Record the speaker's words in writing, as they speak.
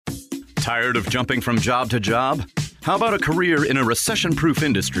Tired of jumping from job to job? How about a career in a recession-proof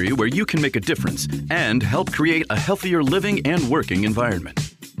industry where you can make a difference and help create a healthier living and working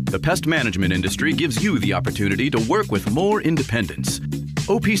environment? The pest management industry gives you the opportunity to work with more independence.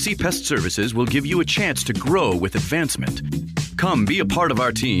 OPC Pest Services will give you a chance to grow with advancement. Come be a part of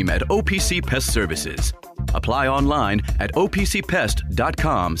our team at OPC Pest Services. Apply online at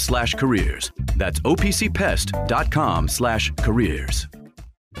opcpest.com/careers. That's opcpest.com/careers.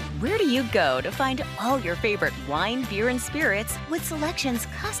 Where do you go to find all your favorite wine, beer, and spirits with selections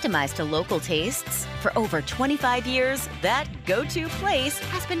customized to local tastes? For over 25 years, that go-to place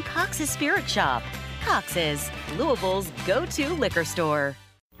has been Cox's Spirit Shop. Cox's, Louisville's go-to liquor store.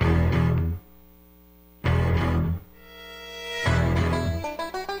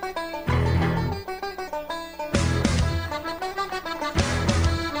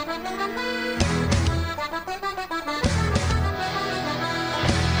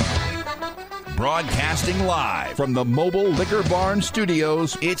 Broadcasting live from the Mobile Liquor Barn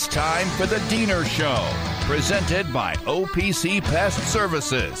Studios, it's time for the Deener Show, presented by OPC Pest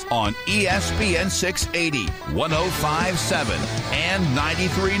Services on ESPN 680, 105.7, and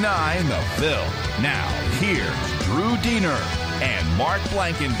 93.9 The Phil. Now, here's Drew Deener and Mark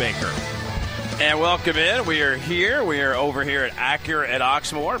Blankenbaker. And welcome in. We are here. We are over here at Acura at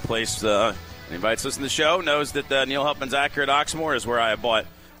Oxmoor. Place anybody that's listening to the show knows that Neil Huffman's Acura at Oxmoor is where I bought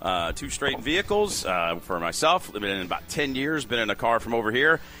two straight vehicles for myself. Been in about 10 years, been in a car from over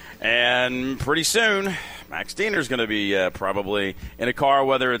here. And pretty soon, Max Deener's going to be probably in a car,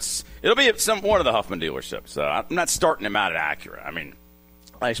 it'll be at one of the Huffman dealerships. I'm not starting him out at Acura. I mean,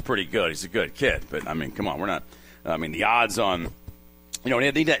 he's pretty good. He's a good kid. But, I mean, come on, we're not – I mean, the odds on –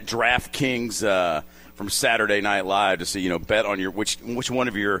 they need that DraftKings from Saturday Night Live to see, bet on which one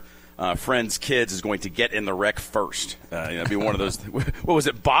of your – friends' kids is going to get in the wreck first. Be one of those. What was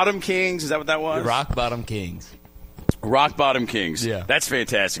it? Bottom Kings? Is that what that was? Rock Bottom Kings. Rock Bottom Kings. Yeah, that's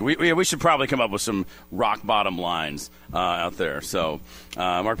fantastic. We should probably come up with some rock bottom lines out there. So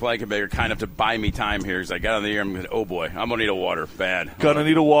Mark Blankenbaker kind enough to buy me time here because I got on the air. I'm going, oh boy, I'm gonna need a water bad. Gonna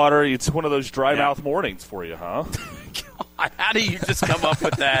need a water. It's one of those dry mouth mornings for you, huh? How do you just come up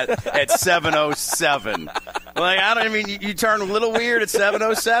with that at 7:07? You turn a little weird at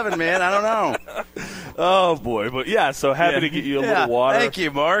 7:07, man. I don't know. Oh boy, but so happy to get you a little water. Thank you,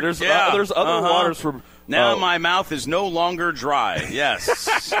 Mark. There's other waters from. Now my mouth is no longer dry.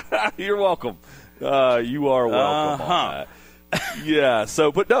 Yes, you're welcome. You are welcome. On that. Yeah.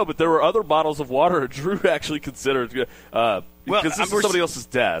 So, but there were other bottles of water Drew actually considered because this is somebody else's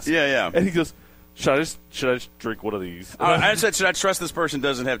desk. Yeah. And he goes, Should I just drink one of these? I said, should I trust this person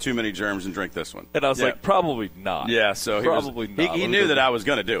doesn't have too many germs and drink this one? And I was like, probably not. Yeah, so probably not. He knew that I was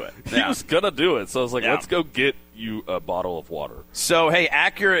going to do it. He was going to do it. So I was like, let's go get you a bottle of water. So, hey,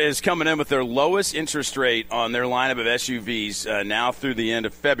 Acura is coming in with their lowest interest rate on their lineup of SUVs now through the end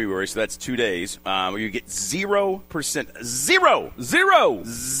of February. So that's 2 days. Where you get 0%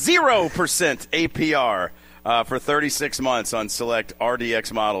 APR for 36 months on select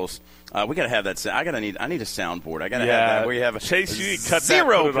RDX models. We gotta have that. I need a soundboard. I gotta have that. Where you have Chase, you cut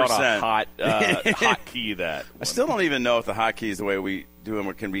 0% on a hotkey. That I still don't even know if the hotkeys the way we do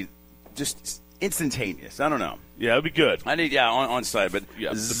them can be just instantaneous. I don't know. Yeah, it'd be good. I need on site, but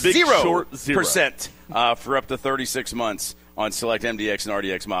the big 0% for up to 36 months on select MDX and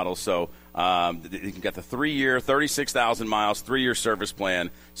RDX models. So. You got the 3-year, 36,000 miles, 3-year service plan.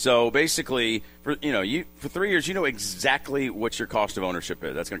 So basically, for 3 years, you know exactly what your cost of ownership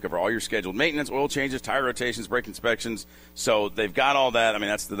is. That's going to cover all your scheduled maintenance, oil changes, tire rotations, brake inspections. So they've got all that. I mean,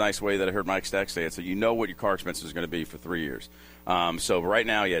 that's the nice way that I heard Mike Stack say it. So you know what your car expenses is going to be for 3 years. So right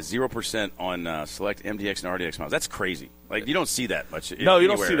now, 0% on select MDX and RDX models. That's crazy. Like you don't see that much. No, you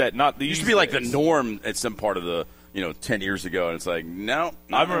don't see that. Not these. It used to be like the norm at some part of the. 10 years ago, and it's like, no,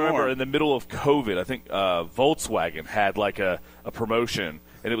 I remember in the middle of COVID, I think Volkswagen had like a promotion,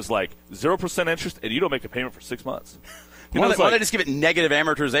 and it was like 0% interest, and you don't make a payment for 6 months. Why don't they just give it negative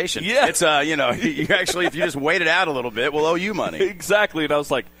amortization? Yeah. It's, you actually, if you just wait it out a little bit, we'll owe you money. Exactly, and I was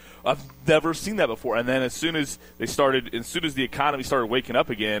like, I've never seen that before. And then as soon as the economy started waking up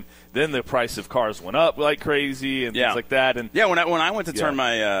again, then the price of cars went up like crazy and things like that. And when I went to turn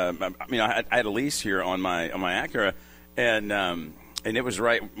my, I had a lease here on my Acura, and it was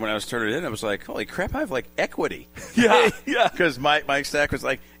right when I was turning it in. I was like, holy crap, I have like equity. Yeah. Because Mike Stack was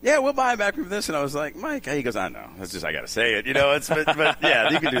like, yeah, we'll buy it back from this, and I was like, Mike, he goes, I know, that's just I got to say it, but yeah,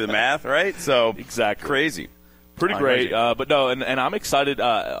 you can do the math, right? So exactly crazy. Pretty great, but no, and I'm excited.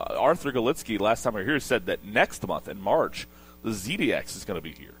 Arthur Galitsky, last time we were here, said that next month in March, the ZDX is going to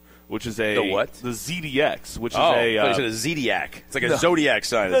be here, which is a the what? The ZDX, which is a Zodiac. It's like a zodiac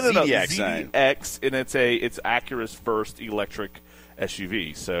sign. A Zodiac sign. ZDX, and it's Acura's first electric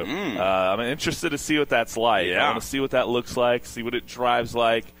SUV. So I'm interested to see what that's like. Yeah. I want to see what that looks like, see what it drives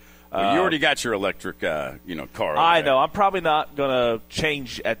like. Well, you already got your electric, car. I know. I'm probably not going to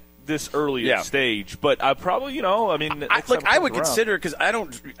change at this early stage, but I probably, I would consider, because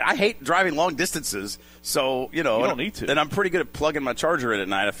I hate driving long distances, so you don't need to. And I'm pretty good at plugging my charger in at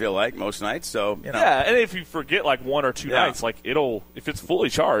night. I feel like most nights, so Yeah, and if you forget like one or two nights, like if it's fully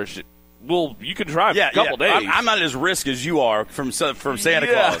charged. Well, you can drive a couple days. I'm not at as risk as you are from Santa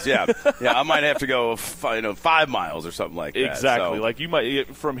Claus. Yeah, I might have to go 5 miles or something like that. Exactly. So. Like you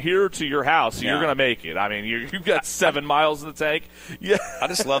might from here to your house, you're going to make it. I mean, you've got 7 miles in the tank. Yeah. I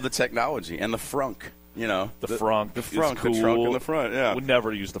just love the technology and the frunk. The frunk, the cool. trunk in the front. Yeah, would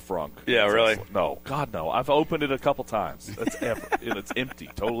never use the frunk. Yeah, really? No, God, no. I've opened it a couple times. It's empty,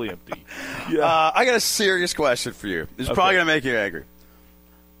 totally empty. Yeah. I got a serious question for you. It's probably going to make you angry.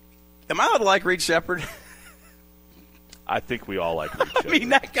 Am I allowed to like Reed Shepherd? I think we all like Reed Shepherd. I mean,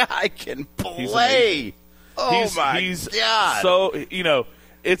 that guy can play. My God. So,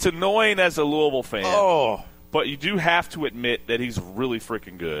 it's annoying as a Louisville fan. Oh. But you do have to admit that he's really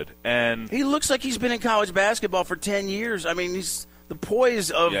freaking good. And he looks like he's been in college basketball for 10 years. I mean, he's the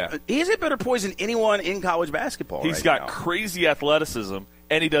poise of he has a better poise than anyone in college basketball. He's got crazy athleticism,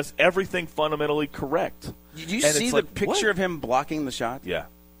 and he does everything fundamentally correct. Did you see the picture of him blocking the shot? Yeah.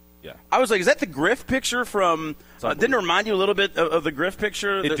 I was like, is that the Griff picture from didn't it remind you a little bit of the Griff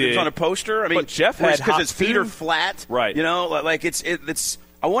picture that was on a poster? I mean, but Jeff had because his feet are flat. Right. Like it's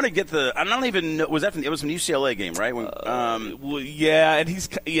I want to get the – I don't even know – it was from the UCLA game, right? When,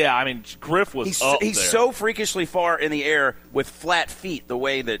 and Griff was he's so freakishly far in the air with flat feet the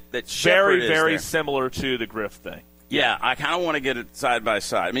way that Shepherd is very there. Similar to the Griff thing. Yeah, I kind of want to get it side by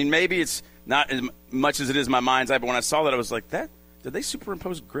side. I mean, maybe it's not as much as it is my mind's eye, but when I saw that, I was like, did they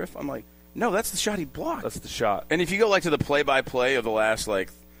superimpose Griff? I'm like, no, that's the shot he blocked. That's the shot. And if you go to the play-by-play of the last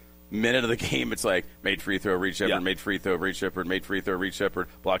minute of the game, it's like made free throw, Reed Shepherd, made free throw, Reed Shepherd, made free throw, Reed Shepherd,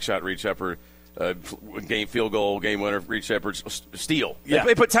 block shot, Reed Shepherd, game field goal, game winner, Reed Shepherd, steal. Yeah.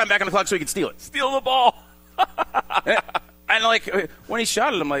 They put time back on the clock so he could steal it. Steal the ball. and when he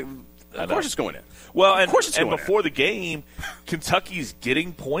shot it, I'm like, of course it's going in. Well, and before the game, Kentucky's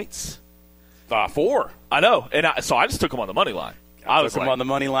getting points. 4. I know, so I just took him on the money line. I took them on the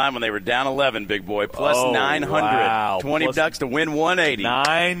money line when they were down 11, big boy. Plus 900. Wow. 20 bucks to win 180.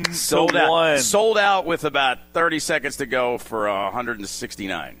 9-1. Sold out with about 30 seconds to go for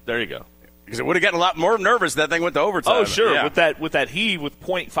 169. There you go. Because it would have gotten a lot more nervous if that thing went to overtime. Oh, sure. Yeah. With that heave with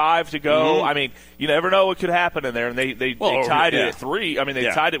 0.5 to go, I mean, you never know what could happen in there. And they tied it at 3. I mean,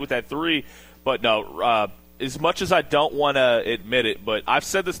 they tied it with that 3. But no, as much as I don't want to admit it, but I've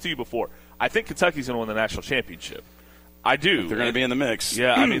said this to you before, I think Kentucky's going to win the national championship. I do. They're going to be in the mix.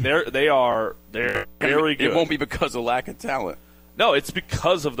 Yeah, I mean they're very good. It won't be because of lack of talent. No, it's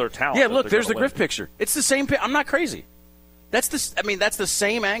because of their talent. Yeah, look, there's the Griff picture. It's the same. I'm not crazy. That's the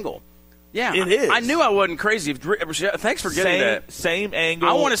same angle. Yeah, it is. I knew I wasn't crazy. Thanks for getting that. Same angle.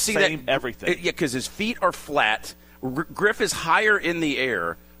 I want to see that everything. Yeah, because his feet are flat. Griff is higher in the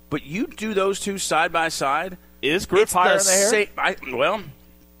air, but you do those two side by side. Is Griff higher in the air? Well,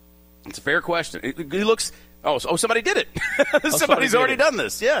 it's a fair question. He looks. Oh, somebody did it. Somebody's already done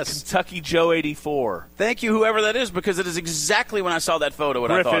this, yes. Kentucky Joe 84. Thank you, whoever that is, because it is exactly when I saw that photo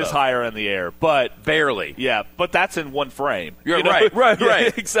what Griff I thought is of. higher in the air, but barely. Yeah, but that's in one frame. You're right. Yeah,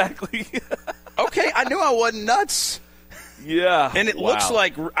 exactly. Okay, I knew I wasn't nuts. Yeah. And it looks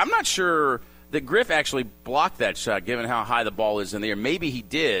like, I'm not sure that Griff actually blocked that shot, given how high the ball is in the air. Maybe he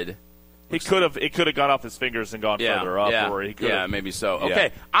did. It could have gone off his fingers and gone further up, or he could. Yeah, maybe so.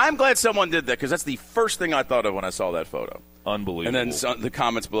 Okay, I'm glad someone did that because that's the first thing I thought of when I saw that photo. Unbelievable. And then the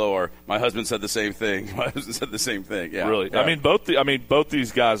comments below are, "My husband said the same thing. My husband said the same thing." Yeah, really. Yeah. I mean, both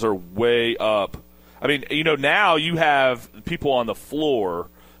these guys are way up. I mean, now you have people on the floor.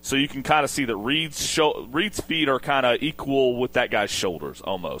 So you can kind of see that Reed's feet are kind of equal with that guy's shoulders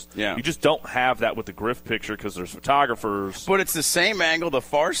almost. Yeah. You just don't have that with the Griff picture because there's photographers. But it's the same angle, the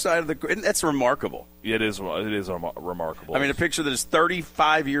far side of the – that's remarkable. It is remarkable. I mean, a picture that is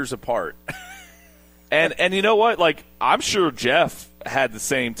 35 years apart. and you know what? Like, I'm sure Jeff had the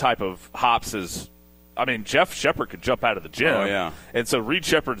same type of hops as – I mean, Jeff Shepherd could jump out of the gym. Oh, yeah. And so Reed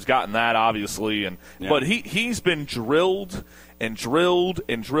Shepherd's gotten that, obviously. But he's been drilled and drilled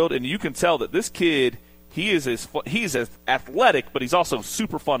and drilled, and you can tell that this kid, he's as athletic, but he's also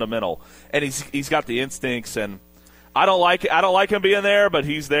super fundamental, and he's got the instincts. And I don't like him being there, but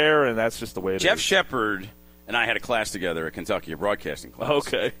he's there, and that's just the way it is. Jeff Shepherd, and I had a class together at Kentucky, a broadcasting class.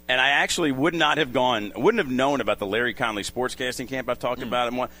 Okay. And I actually wouldn't have known about the Larry Conley sportscasting camp I've talked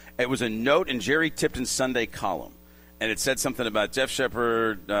about. It was a note in Jerry Tipton's Sunday column. And it said something about Jeff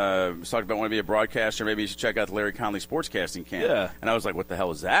Shepard was talking about wanting to be a broadcaster. Maybe you should check out the Larry Conley sportscasting camp. Yeah. And I was like, what the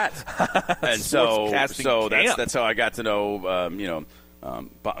hell is that? And so that's how I got to know,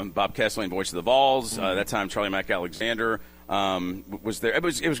 Bob Kesselring, voice of the Vols. That time, Charlie Mack Alexander was there. It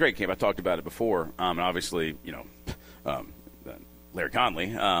was a great camp. I talked about it before. And obviously, Larry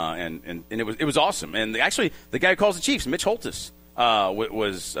Conley. And it was awesome. And actually, the guy who calls the Chiefs, Mitch Holtis,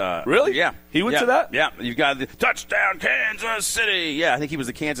 was really? Yeah. He went to that? Yeah. You've got the touchdown Kansas City. Yeah, I think he was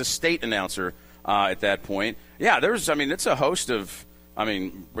the Kansas State announcer at that point. Yeah, it's a host of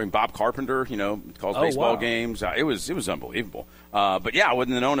Bob Carpenter, calls baseball games. It was unbelievable. But yeah, I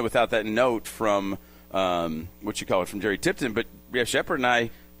wouldn't have known it without that note from from Jerry Tipton. But yeah, Shepard and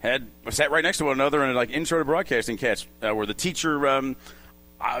I sat right next to one another in intro to broadcasting catch where the teacher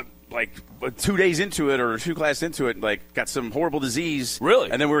 2 days into it or 2 classes into it, got some horrible disease. Really?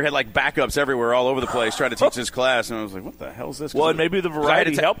 And then we had backups everywhere all over the place trying to teach this class. And I was like, what the hell is this? Well, and maybe the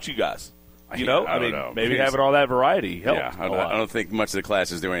variety helped you guys. I don't know. Maybe having all that variety helped. Yeah, I don't think much of the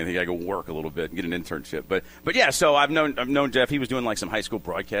classes do anything. I go work a little bit and get an internship. But yeah, so I've known Jeff. He was doing some high school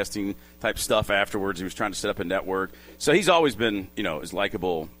broadcasting type stuff afterwards. He was trying to set up a network. So he's always been, as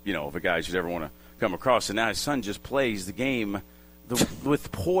likable, of a guy you'd ever want to come across. And now his son just plays the game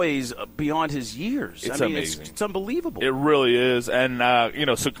with poise beyond his years. It's amazing. It's unbelievable. It really is. And,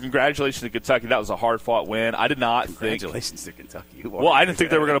 so congratulations to Kentucky. That was a hard-fought win. I did not Congratulations to Kentucky. I didn't think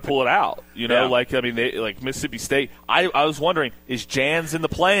they were going to pull it out. Mississippi State. I was wondering, is Jans in the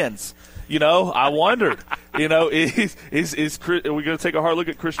plans? I wondered. Are we going to take a hard look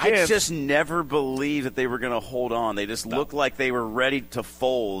at Chris Jans? I just never believed that they were going to hold on. They just looked like they were ready to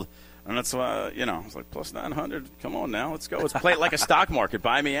fold. And that's why, I was like, plus 900, come on now, let's go. Let's play it like a stock market.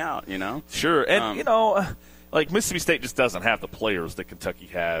 Buy me out, Sure. And, Mississippi State just doesn't have the players that Kentucky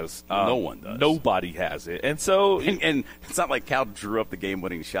has. No one does. Nobody has it. And so. And it's not like Cal drew up the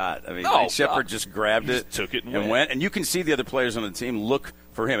game-winning shot. I mean, Shepard just grabbed it. Took it and went. And you can see the other players on the team look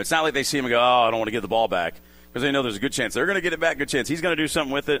for him. It's not like they see him and go, I don't want to give the ball back. Because they know there's a good chance. They're going to get it back, good chance. He's going to do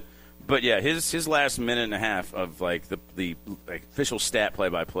something with it. But, yeah, his last minute and a half of, the official stat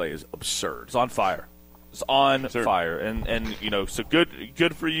play-by-play is absurd. It's on fire. It's on fire. And so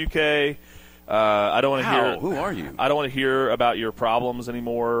good for UK. I don't want to hear. Who are you? I don't want to hear about your problems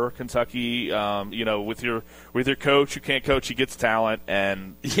anymore, Kentucky. With your coach who can't coach, he gets talent,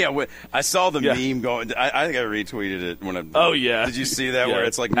 and I saw the meme going. I think I retweeted it when I. Oh yeah, did you see that where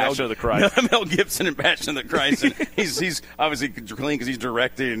it's like Passion of the Christ, Mel Gibson and Passion of the Christ, and he's obviously clean because he's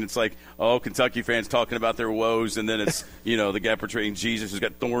directing, and it's like Kentucky fans talking about their woes, and then it's the guy portraying Jesus who's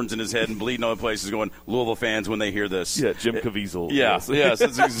got thorns in his head and bleeding all the places, going Louisville fans when they hear this. Yeah, Jim Caviezel. Yes,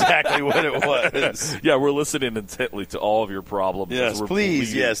 that's exactly what it was. Yeah, we're listening intently to all of your problems. Yes, please.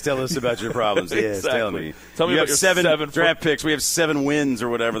 Bleeding. Yes, tell us about your problems. Yes, exactly. tell me. Tell me about your 7 draft picks. We have 7 wins or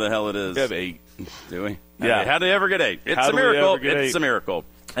whatever the hell it is. We have 8. Do we? Yeah. How do they ever get 8? It's a miracle. It's a miracle.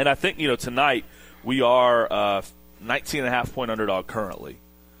 And I think, tonight we are 19.5-point underdog currently.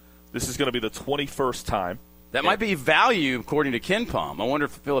 This is going to be the 21st time. That might be value according to Ken Palm. I wonder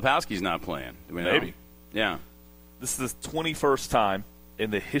if Filipowski's not playing. Do we know? Maybe. Yeah. This is the 21st time in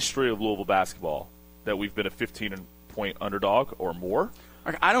the history of Louisville basketball that we've been a 15-point underdog or more.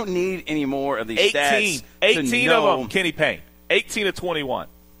 I don't need any more of these 18. stats. 18 of them, Kenny Payne. 18 to 21.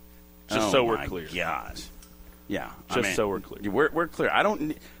 Just so we're clear. Gosh. Yeah. So we're clear. We're clear. I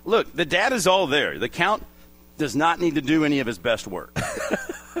don't look, the data's all there. The count does not need to do any of his best work.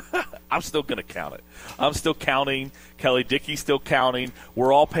 I'm still going to count it. I'm still counting. Kelly Dickey's still counting.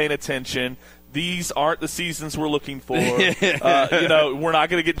 We're all paying attention. These aren't the seasons we're looking for. We're not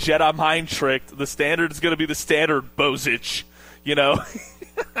going to get Jedi mind tricked. The standard is going to be the standard, Bozich. Yeah.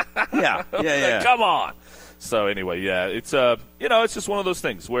 Come on. So anyway, it's it's just one of those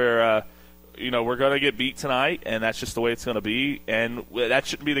things where we're going to get beat tonight, and that's just the way it's going to be. And that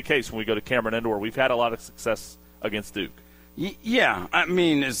shouldn't be the case when we go to Cameron Indoor. We've had a lot of success against Duke. Yeah, I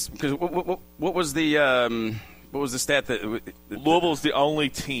mean, because what was the stat that Louisville's the only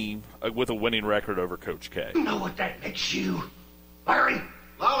team with a winning record over Coach K? You know what that makes you, Larry?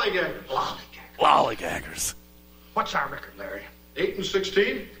 Lollygaggers. Lollygaggers. What's our record, Larry?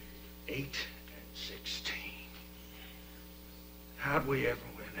 8-16. 8-16. How'd we ever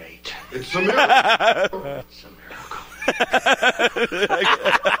win 8? It's a miracle. It's a miracle.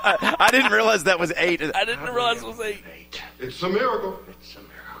 I didn't realize that was 8. I didn't realize it was 8. It's a miracle. It's a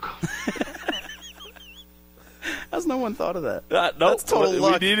miracle. How's no one thought of that? No, that's total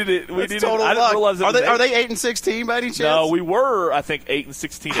luck. We needed it. We needed total it. I didn't realize it was Are they 8-16 by any chance? No, we were. I think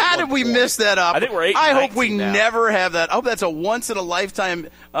 8-16. How did we miss that up? I think we're 8. I hope we now. never have that. I hope that's a once in a lifetime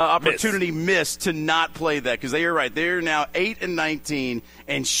opportunity missed to not play that, because they are right. They're now 8-19,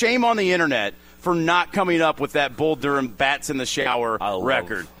 and shame on the internet for not coming up with that Bull Durham bats in the shower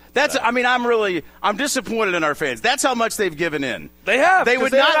record. That's. I mean, I'm disappointed in our fans. That's how much they've given in. They have. They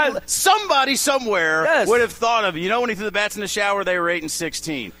would not. Somebody somewhere would have thought of. When he threw the bats in the shower, they were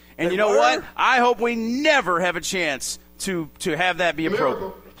 8-16. And you know what? I hope we never have a chance to have that be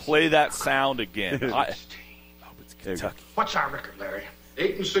appropriate. Play that sound again. It's Kentucky. What's our record, Larry?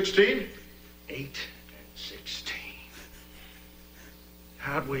 8-16. 8-16.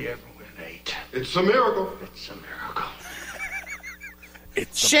 How'd we ever win 8? It's a miracle. It's a miracle.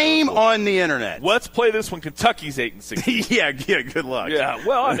 Shame on the internet. Let's play this when Kentucky's 8-16. yeah, good luck. Yeah,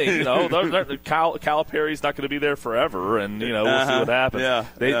 well, I mean, Calipari's not going to be there forever, and we'll see what happens. Yeah,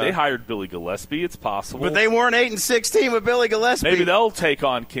 they hired Billy Gillespie. It's possible, but they weren't 8-16 with Billy Gillespie. Maybe they'll take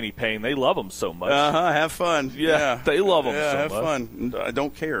on Kenny Payne. They love him so much. Have fun. Yeah, they love him so have much. Fun. I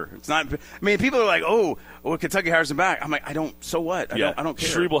don't care. It's not. I mean, people are like, "Oh, well, Kentucky hires him back." I'm like, I don't. So what? I don't care.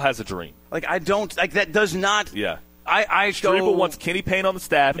 Schrebel has a dream. Like, I don't. Like, that does not. Yeah. Schrebel wants Kenny Payne on the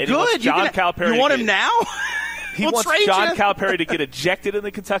staff, and good. he wants John Calipari. You want him now? He wants John Calipari to get ejected in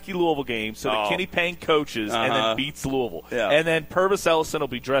the Kentucky-Louisville game so that Kenny Payne coaches and then beats Louisville. Yeah. And then Purvis Ellison will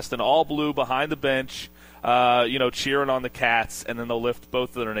be dressed in all blue behind the bench, cheering on the Cats, and then they'll lift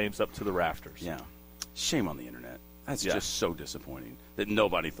both of their names up to the rafters. Yeah. Shame on the internet. That's just so disappointing that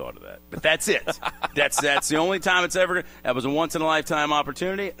nobody thought of that. But that's it. that's the only time it's ever – that was a once-in-a-lifetime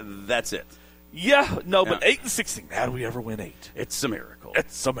opportunity. That's it. Yeah, no, but 8-16. How do we ever win 8? It's a miracle.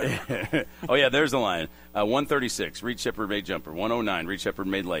 It's a miracle. Oh, yeah, there's the line. 136, Reed Shepherd made jumper. 109, Reed Shepherd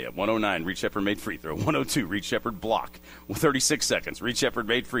made layup. 109, Reed Shepherd made free throw. 102, Reed Shepherd block. 36 seconds, Reed Shepherd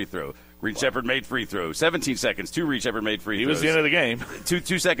made free throw. Reed Shepherd made free throw. 17 seconds, 2 Reed Shepherd made free throws. He was the end of the game.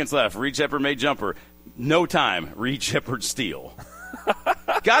 2 seconds left. Reed Shepherd made jumper. No time. Reed Shepherd steal.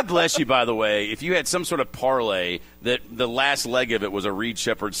 God bless you, by the way, if you had some sort of parlay that the last leg of it was a Reed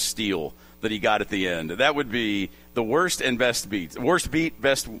Shepherd steal that he got at the end. That would be the worst and best beat. Worst beat,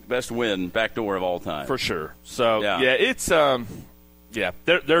 best win, backdoor of all time. For sure. So, it's they're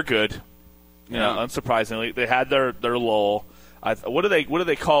good. Unsurprisingly. They had their lull. What do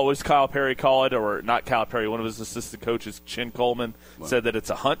they call? What does Kyle Perry call it? Or not Kyle Perry, one of his assistant coaches, Chin Coleman, said that it's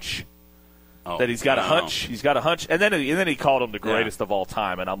a hunch. That he's got a hunch. He's got a hunch. And then he called him the greatest of all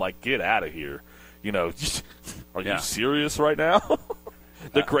time. And I'm like, get out of here. Are you serious right now?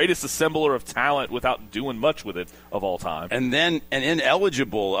 The greatest assembler of talent without doing much with it of all time. And then an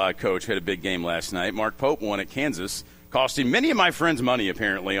ineligible coach had a big game last night. Mark Pope won at Kansas, costing many of my friends money,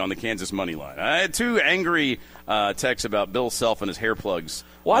 apparently, on the Kansas money line. I had 2 angry texts about Bill Self and his hair plugs.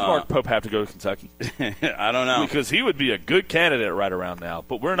 Why'd Mark Pope have to go to Kentucky? I don't know. Because he would be a good candidate right around now.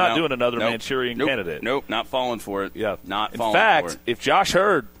 But we're not doing another Manchurian candidate. Nope, not falling for it. Yeah. Not falling for it. In fact, if Josh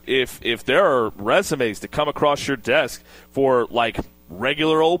Hurd, if there are resumes that come across your desk for, like,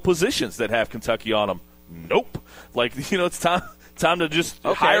 regular old positions that have Kentucky on them, nope. Like, it's time to just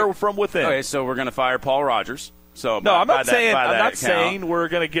hire from within. Okay, so we're going to fire Paul Rogers. So no, I'm not saying we're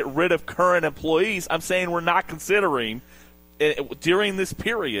going to get rid of current employees. I'm saying we're not considering during this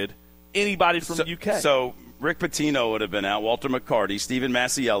period anybody from the UK. So Rick Pitino would have been out, Walter McCarty, Stephen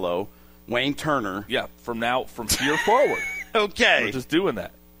Masiello, Wayne Turner. Yeah, from here forward. Okay. We're just doing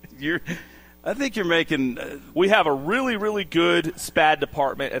that. I think you're making we have a really, really good SPAD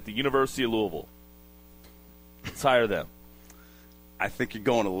department at the University of Louisville. Let's hire them. I think you're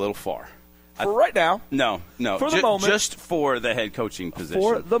going a little far. For right now. No. For the moment. Just for the head coaching position.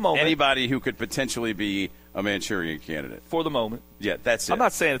 For the moment. Anybody who could potentially be a Manchurian candidate. For the moment. Yeah, that's it. I'm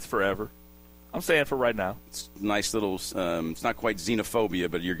not saying it's forever. I'm saying for right now. It's nice little. It's not quite xenophobia,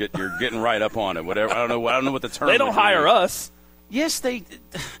 but you're getting right up on it. Whatever. I don't know what the term. They don't hire us. Yes, they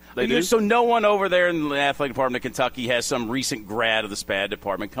do. So no one over there in the athletic department of Kentucky has some recent grad of the SPAD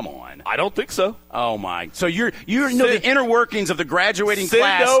department. Come on. I don't think so. Oh my! So you know the inner workings of the graduating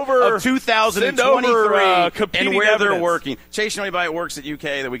class of 2023 and where they're working. Chase, you know anybody that works at UK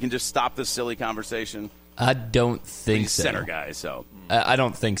that we can just stop this silly conversation? I don't think so. Center guy, so I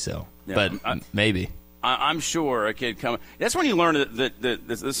don't think so. Yeah, but maybe. I'm sure a kid coming. That's when you learn that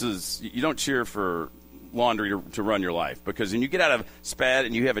this is you don't cheer for laundry to run your life, because when you get out of SPAD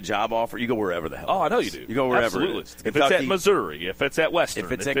and you have a job offer, you go wherever the hell. Oh, I know you do. You go wherever. Absolutely. It is. If it's at Missouri, if it's at Western,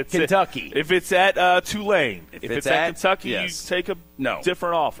 if it's at Kentucky, if it's at Tulane, if it's at Kentucky, yes. You take a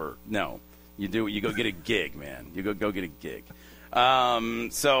different offer. No, you do. You go get a gig, man. You go get a gig.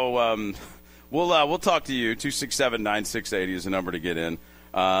 We'll talk to you. 267-9680 is the number to get in.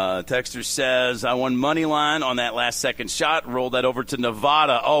 Texter says, I won money line on that last second shot. Rolled that over to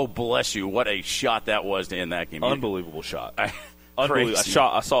Nevada. Oh, bless you. What a shot that was to end that game. Unbelievable shot. Unbelievable.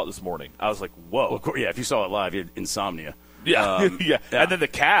 I saw it this morning. I was like, whoa. Well, yeah, if you saw it live, you had insomnia. Yeah. Yeah. And then the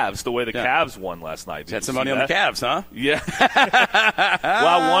Cavs, the way the Cavs won last night. Had some money on the Cavs, huh? Yeah.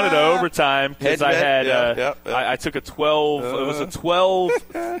 Well, I wanted overtime because I had I took a 12. It was a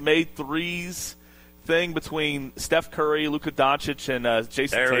 12 made threes thing between Steph Curry, Luka Doncic, and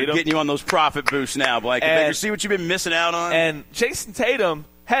Jason Tatum. They're getting you on those profit boosts now, Blake. You see what you've been missing out on? And Jason Tatum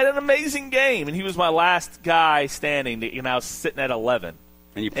had an amazing game, and he was my last guy standing. And I was sitting at 11.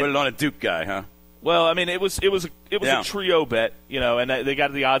 And you put it on a Duke guy, huh? Well, I mean, it was a trio bet, and they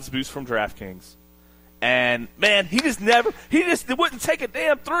got the odds boost from DraftKings. And man, he just wouldn't take a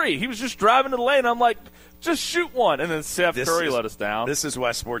damn three. He was just driving to the lane. I'm like, just shoot one. And then Steph Curry let us down. This is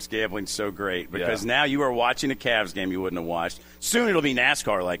why sports gambling's so great, because now you are watching a Cavs game you wouldn't have watched. Soon it'll be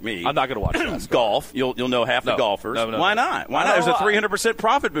NASCAR like me. I'm not going to watch NASCAR. Golf. You'll know half the golfers. No. Why not? Why not? There's a 300%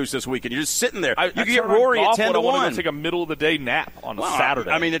 profit boost this weekend. You're just sitting there. You can get Rory at 10-1. I want to take a middle of the day nap on a Saturday.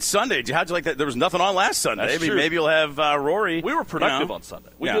 I mean, it's Sunday. How'd you like that? There was nothing on last Sunday. Maybe you'll have Rory. We were productive on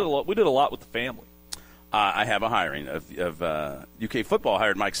Sunday. We did a lot with the family. I have a hiring of UK football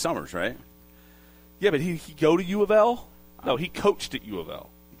hired Mike Summers, right? Yeah, but he go to U of L? No, he coached at U of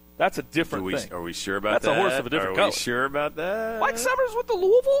L. That's a different thing. Are we sure about that? That's a horse of a different color. Are we sure about that? Mike Summers with the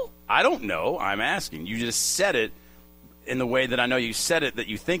Louisville? I don't know. I'm asking. You just said it in the way that I know you said it, that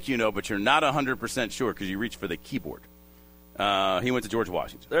you think you know, but you're not 100% sure because you reached for the keyboard. He went to George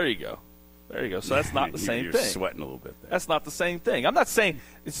Washington. There you go. So that's not the same You're thing. Sweating a little bit there. That's not the same thing. I'm not saying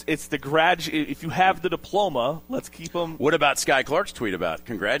it's the graduate. If you have the diploma, let's keep them. What about Sky Clark's tweet about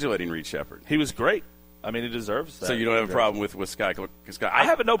congratulating Reed Shepherd? He was great. I mean, he deserves that. So you don't have a problem with Sky Clark? I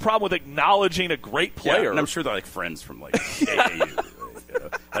have no problem with acknowledging a great player. Yeah, and I'm sure they're like friends from like AAU.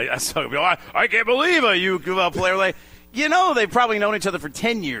 I can't believe a UConn player. Like, they've probably known each other for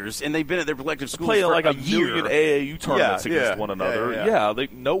 10 years, and they've been at their collective schools for like a year. million AAU tournaments against one another. Yeah. They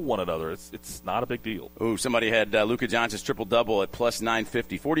know one another. It's not a big deal. Ooh, somebody had Luka Doncic's triple-double at plus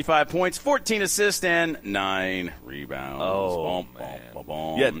 950. 45 points, 14 assists, and 9 rebounds. Oh, man.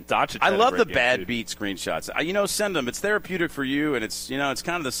 Yeah, Doncic I love the bad beat screenshots. Send them. It's therapeutic for you, and it's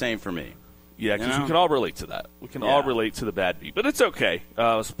kind of the same for me. Yeah, because we can all relate to that. We can all relate to the bad beat. But it's okay. It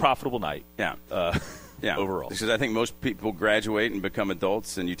was a profitable night. Yeah. Yeah, overall. Because I think most people graduate and become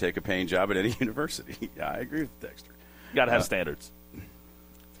adults, and you take a paying job at any university. Yeah, I agree with Dexter. You got to have standards.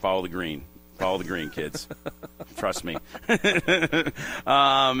 Follow the green. Follow the green, kids. Trust me.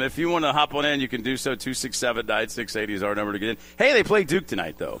 If you want to hop on in, you can do so. 267-9680 is our number to get in. Hey, they play Duke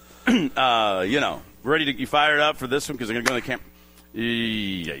tonight, though. Ready to you fired up for this one because they're going to go to the camp.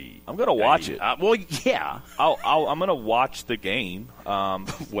 I'm going to watch it. Well, yeah. I'm going to watch the game.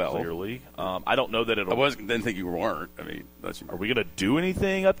 Clearly. I don't know that it'll. Didn't think you weren't. I mean, are we going to do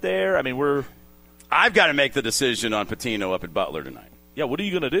anything up there? I mean, I've got to make the decision on Patino up at Butler tonight. Yeah, what are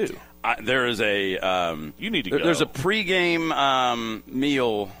you going to do? There is a. You need to go. There's a pregame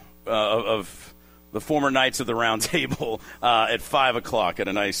meal of the former Knights of the Round Table at 5:00 at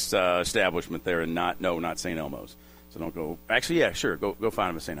a nice establishment there, and not St. Elmo's. So don't go. Actually, yeah, sure. Go find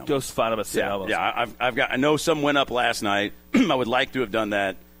them at St. Elmo's. Go find them at St. Elmo's. Yeah, I know some went up last night. I would like to have done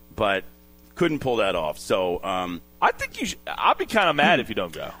that, but couldn't pull that off. So I think you should. I'll be kind of mad if you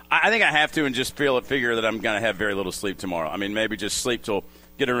don't go. I think I have to, and just figure that I'm going to have very little sleep tomorrow. I mean, maybe just sleep till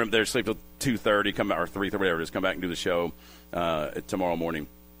get a room there, sleep till 2:30, come back or 3:30, whatever it is, come back and do the show tomorrow morning,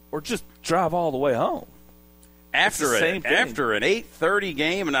 or just drive all the way home. After an 8:30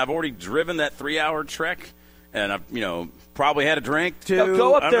 game, and I've already driven that 3-hour trek. And I've, probably had a drink, too. No,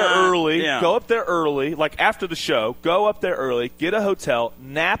 go up there early. Yeah. Go up there early, like after the show. Go up there early, get a hotel,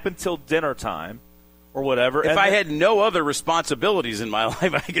 nap until dinner time or whatever. If I had no other responsibilities in my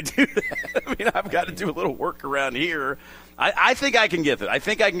life, I could do that. I mean, I've got to do a little work around here. I think I can get there. I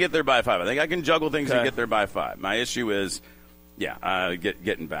think I can get there by 5. I think I can juggle things and get there by 5. My issue is,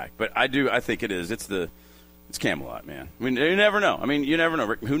 getting back. But I think it is. It's Camelot, man. I mean, you never know.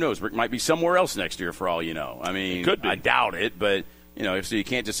 Rick, who knows? Rick might be somewhere else next year for all you know. I mean, could be. I doubt it, but so you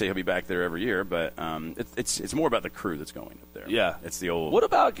can't just say he'll be back there every year. But it's more about the crew that's going up there. Yeah, it's the old. What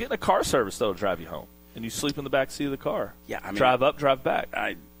about getting a car service though to drive you home, and you sleep in the back seat of the car? Yeah, I mean, drive up, drive back.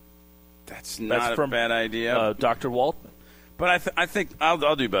 That's not a bad idea. Dr. Waltman. But I think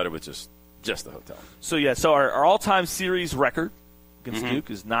I'll do better with just the hotel. So so our all-time series record against Duke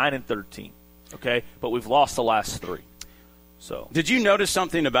is 9-13. Okay, but we've lost the last 3. So, did you notice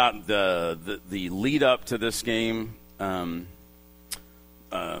something about the lead up to this game from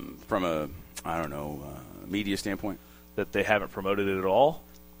a media standpoint? That they haven't promoted it at all?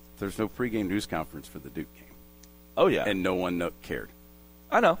 There's no pregame news conference for the Duke game. Oh, yeah. And no one cared.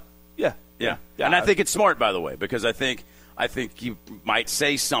 I know. Yeah. And I think it's smart, by the way, because I think you might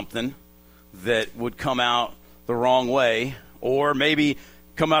say something that would come out the wrong way, or maybe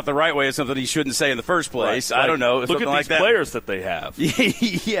come out the right way as something he shouldn't say in the first place. Right. I don't know. Look at these players that they have.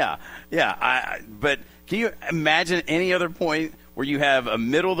 Yeah. But can you imagine any other point where you have a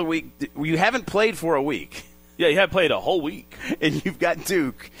middle of the week, where you haven't played for a week? Yeah, you haven't played a whole week. And you've got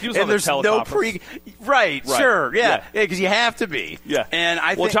Duke. He was and on the there's no Right, sure. Yeah, because you have to be. Yeah. And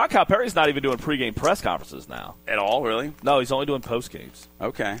John Calipari's not even doing pregame press conferences now. At all, really? No, he's only doing post games.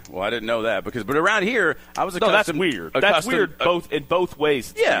 Okay. Well, I didn't know that. But around here, I was accustomed. No, that's weird. That's weird in both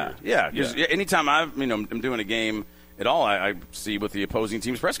ways. Yeah. Because anytime I'm doing a game at all, I see what the opposing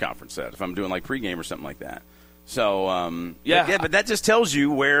team's press conference said, if I'm doing like pregame or something like that. So, but that just tells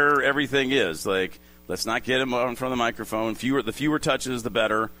you where everything is. Like, let's not get him in front of the microphone. The fewer touches, the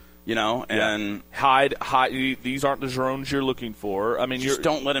better. And hide. These aren't the drones you're looking for. I mean, just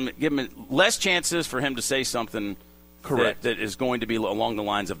don't let him. Give him less chances for him to say something. Correct. That is going to be along the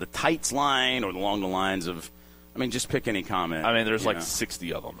lines of the tights line, or along the lines of. I mean, just pick any comment. I mean, there's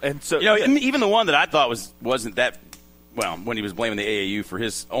 60 of them, and so even the one that I thought wasn't that. Well, when he was blaming the AAU for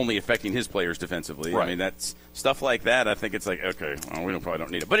his only affecting his players defensively. Right. I mean, that's stuff like that. I think it's like, okay, we probably don't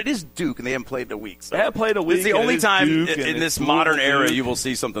need it. But it is Duke, and they haven't played in a week. So they haven't played a week. It's the only time Duke, in this modern era you will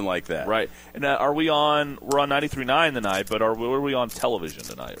see something like that. Right. And we're on 93.9 tonight, but are we on television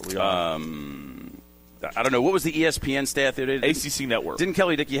tonight? Are we on? I don't know. What was the ESPN stat there? ACC Network. Didn't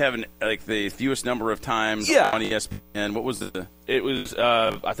Kelly Dickey have the fewest number of times on ESPN? What was the? It was.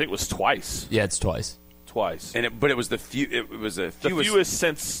 I think it was twice. Yeah, it's twice. But it was the fewest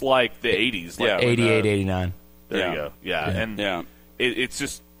since like the 80s. Like 88, 89. There you go. Yeah. It's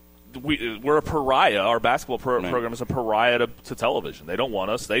just we're a pariah. Our basketball program is a pariah to television. They don't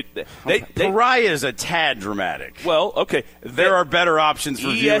want us. Pariah is a tad dramatic. Well, okay. There are better options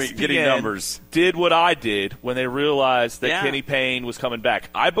for getting numbers. Did what I did when they realized that Kenny Payne was coming back.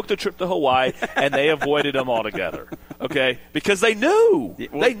 I booked a trip to Hawaii, and they avoided him altogether. Okay, because they knew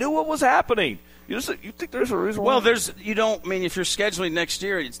what was happening. You think there's a reason why? Well, if you're scheduling next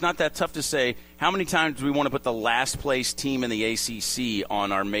year, it's not that tough to say how many times do we want to put the last place team in the ACC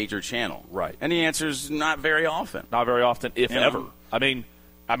on our major channel. Right. And the answer is not very often. Not very often, if ever. I mean,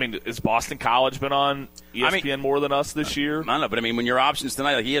 has Boston College been on ESPN more than us this year? I don't know, but when your options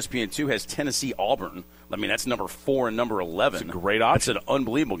tonight, like ESPN2 has Tennessee Auburn. That's number 4 and number 11. It's a great option. It's an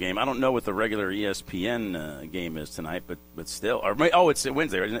unbelievable game. I don't know what the regular ESPN game is tonight, but still. It's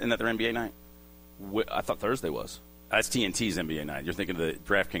Wednesday, right? Isn't that their NBA night? I thought Thursday was. That's TNT's NBA night. You're thinking of the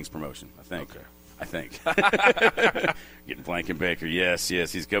DraftKings promotion, I think. Okay. I think. Getting Blankenbaker. Yes,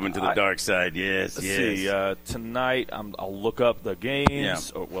 he's coming to the dark side. Yes, let's see. Tonight, I'll look up the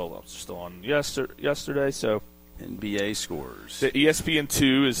games. Yeah. I'm still on yesterday, so. NBA scores. The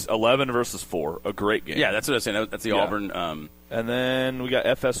ESPN2 is 11 versus 4, a great game. Yeah, that's what I was saying. That's the Auburn. And then we got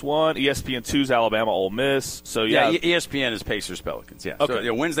FS1. ESPN2's Alabama Ole Miss. So, ESPN is Pacers Pelicans. Yeah. Okay.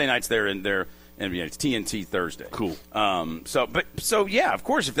 So, Wednesday nights they're in their NBA. It's TNT Thursday. Cool. Of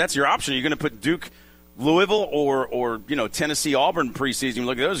course, if that's your option, you're going to put Duke, Louisville, or Tennessee, Auburn preseason. You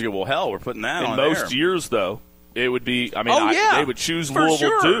look at those, you go, well, hell, we're putting that on there. In most years, though, it would be. They would choose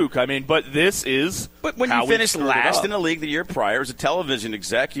Louisville, Duke. But this is. But when you finish last in the league the year prior as a television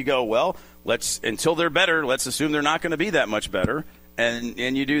exec, you go, well, until they're better, let's assume they're not going to be that much better, and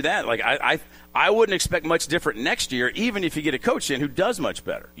you do that. Like I wouldn't expect much different next year, even if you get a coach in who does much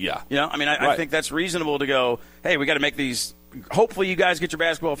better. Yeah. I think that's reasonable to go, hey, we got to make these. Hopefully, you guys get your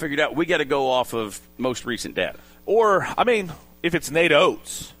basketball figured out. We got to go off of most recent data. Or, if it's Nate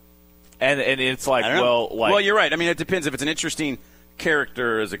Oates. And it's like, well, you're right. It depends if it's an interesting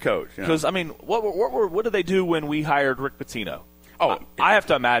character as a coach. Because what did they do when we hired Rick Pitino? I have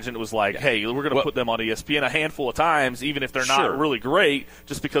to imagine it was like, hey, we're going to put them on ESPN a handful of times, even if they're not really great,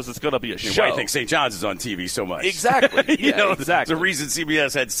 just because it's going to be a show. Why do you think St. John's is on TV so much? Exactly. Exactly. The reason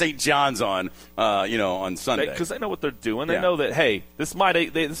CBS had St. John's on Sunday because they know what they're doing. They know that this might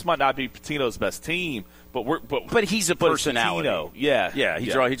not be Pitino's best team. But he's a personality.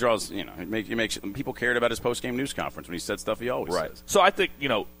 He draws. He makes people cared about his post game news conference when he said stuff he always says. So I think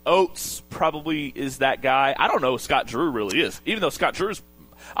Oates probably is that guy. I don't know if Scott Drew really is, even though Scott Drew's.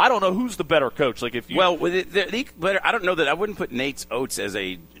 I don't know who's the better coach. Like if you I don't know that I wouldn't put Nate Oates as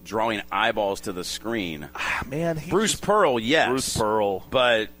a drawing eyeballs to the screen. Bruce Pearl, yes. Bruce Pearl,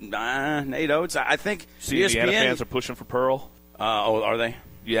 but Nate Oates. I think ESPN fans are pushing for Pearl. Are they?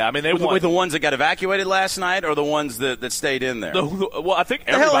 Yeah, I mean, with the ones that got evacuated last night or the ones that stayed in there? Well, I think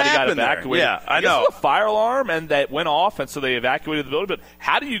everybody got evacuated. Yeah, I know. A fire alarm, and that went off, and so they evacuated the building. But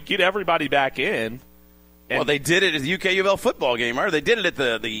how do you get everybody back in? Well, they did it at the UK U of L football game. Or they did it at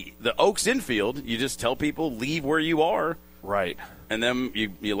the Oaks infield. You just tell people, leave where you are. Right. And then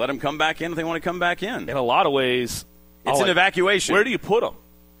you let them come back in if they want to come back in. In a lot of ways, it's an evacuation. Where do you put them?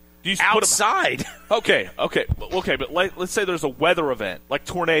 Do you outside? Okay, but let's say there's a weather event, like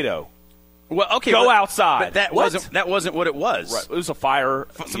tornado. Well, okay, go outside. But that wasn't what it was. Right. It was a fire.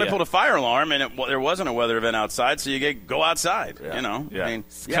 Somebody pulled a fire alarm, and there wasn't a weather event outside, so you go outside. Yeah. You know, yeah. I mean,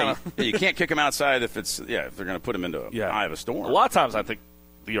 you can't kick them outside if they're going to put them into an eye of a storm. A lot of times, I think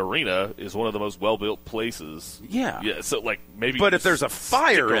the arena is one of the most well-built places. Yeah. So maybe. But if there's a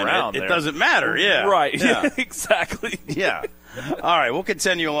fire in it doesn't matter. Yeah. Right. Yeah. Exactly. Yeah. All right, we'll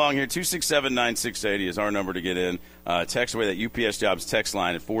continue along here. 267-9680 is our number to get in. Text away that UPS Jobs text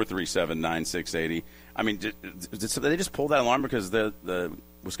line at 437-9680. I mean, did they just pull that alarm because the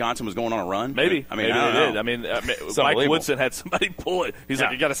Wisconsin was going on a run? Maybe. I mean, maybe they did. I mean, Mike Woodson had somebody pull it. He's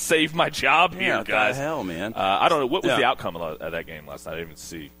like, you got to save my job here, guys. What the hell, man? I don't know. What was the outcome of that game last night? I didn't even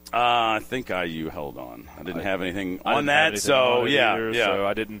see. I think IU held on. I didn't have anything on that, so yeah. So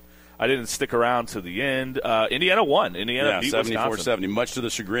I didn't stick around to the end. Indiana won. Indiana beat 74-70. Much to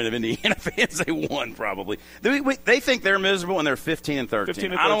the chagrin of Indiana fans, they won probably. They think they're miserable and they're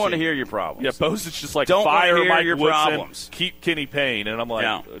 15-13. I don't want to hear your problems. Yeah, Bozic just don't fire Mike your Woodson, problems. Keep Kenny Payne, and I'm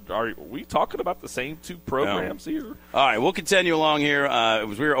like, are we talking about the same two programs here? All right, we'll continue along here.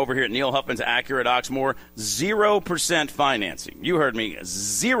 We were over here at Neil Huffman's Acura at Oxmoor. 0% financing. You heard me.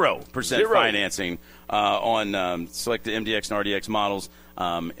 0% financing on selected MDX and RDX models.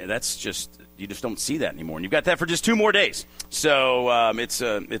 That's you just don't see that anymore. And you've got that for just 2 more days. So it's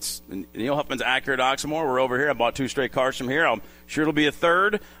Neil Huffman's Acura at Oxmoor. We're over here. I bought 2 straight cars from here. I'm sure it'll be a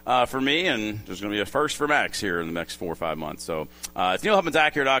third for me, and there's going to be a first for Max here in the next 4 or 5 months. So it's Neil Huffman's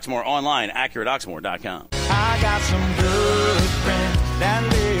Acura at Oxmoor online, AcuraAtOxmoor.com. I got some good friends that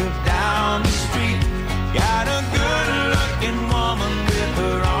live down the street. Got a good-looking woman with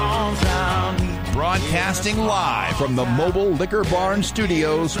her arms around me. Broadcasting live from the Mobile Liquor Barn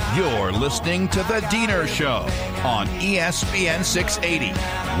Studios, you're listening to The Deener Show on ESPN 680,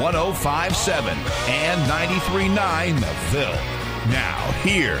 105.7, and 93.9 The Ville. Now,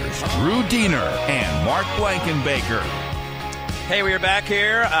 here's Drew Deener and Mark Blankenbaker. Hey, we are back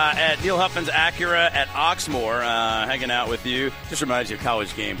here at Neil Huffman's Acura at Oxmoor, hanging out with you. Just reminds you of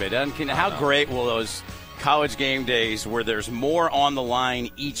college game day, doesn't it? How great will those college game days where there's more on the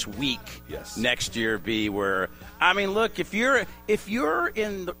line each week next year be? Where, I mean, look, if you're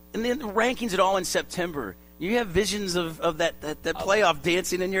in the rankings at all in September, you have visions of that playoff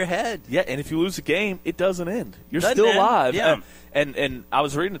dancing in your head. Yeah, and if you lose a game, it doesn't end. You're Doesn't still end. alive. Yeah. And I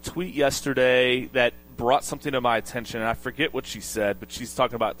was reading a tweet yesterday that brought something to my attention, and I forget what she said, but she's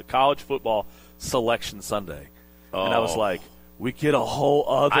talking about the college football selection Sunday. And I was like, we get a whole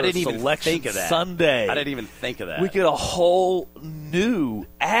other I didn't even selection think of that. Sunday. I didn't even think of that. We get a whole new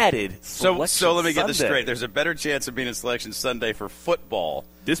added selection So let me get this Sunday. straight. There's a better chance of being in selection Sunday for football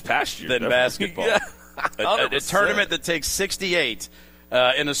this past year than basketball. Yeah. a tournament that takes 68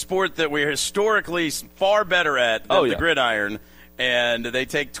 in a sport that we're historically far better at than the gridiron, and they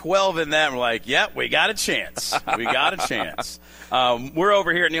take 12 in that, and we're like, yep, we got a chance. We got a chance. We're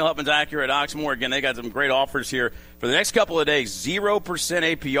over here at Neil Huffman's Acura at Oxmoor. Again, they got some great offers here for the next couple of days. 0%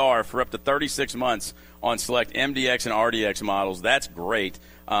 APR for up to 36 months on select MDX and RDX models. That's great.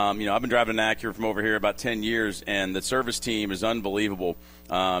 I've been driving an Acura from over here about 10 years, and the service team is unbelievable.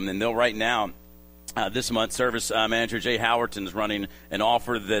 And they'll right now, this month, service manager Jay Howerton is running an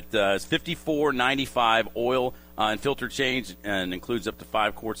offer that is $54.95 oil and filter change, and includes up to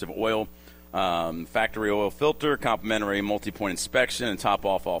 5 quarts of oil, factory oil filter, complimentary multi-point inspection, and top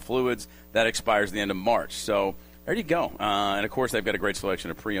off all fluids. That expires at the end of March. So there you go. And, of course, they've got a great selection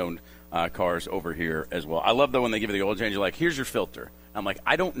of pre-owned cars over here as well. I love, though, when they give you the oil change, you're like, here's your filter. I'm like,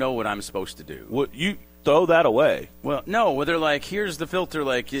 I don't know what I'm supposed to do. What you throw that away? Well, no. Well, they're like, here's the filter.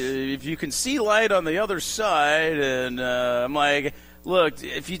 Like, if you can see light on the other side, and I'm like, look,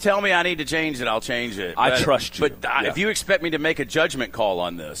 if you tell me I need to change it, I'll change it. I trust you. But if you expect me to make a judgment call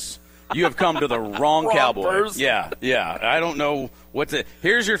on this, you have come to the wrong cowboy. Person. Yeah. I don't know what to.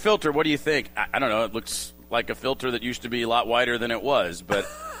 Here's your filter. What do you think? I don't know. It looks like a filter that used to be a lot wider than it was, but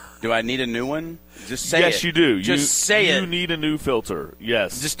Do I need a new one? Just say it. Yes, you do. Just say it. You need a new filter.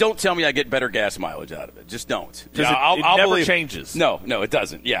 Yes. Just don't tell me I get better gas mileage out of it. Just don't. Because it never changes. No, it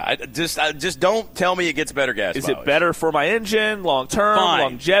doesn't. Yeah, just don't tell me it gets better gas mileage. Is it better for my engine, long-term,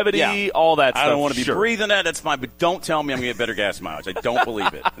 longevity, all that stuff? I don't want to be breathing that. That's fine. But don't tell me I'm going to get better gas mileage. I don't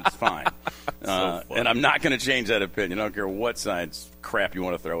believe it. It's fine. And I'm not going to change that opinion. I don't care what science crap you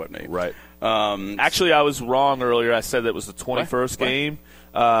want to throw at me. Right. Actually, I was wrong earlier. I said that was the 21st game.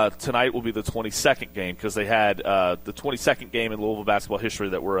 Tonight will be the 22nd game because they had the 22nd game in Louisville basketball history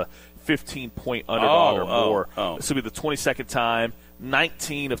that were a 15-point underdog or more. This will be the 22nd time.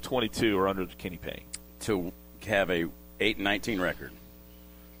 19 of 22 are under Kenny Payne. To have a 8-19 record.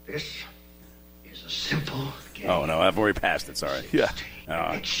 This is a simple game. Oh, no, I've already passed it. Sorry. Yeah.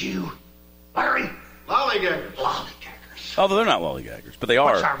 It's you, Larry. Lollygaggers. Lollygaggers. Although they're not lollygaggers, but they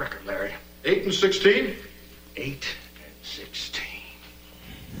are. What's our record, Larry? 8-16. 8-16.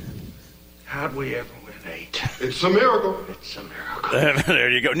 How'd we ever win 8? It's a miracle. It's a miracle. There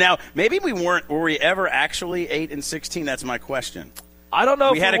you go. Now, maybe were we ever actually 8-16? That's my question. I don't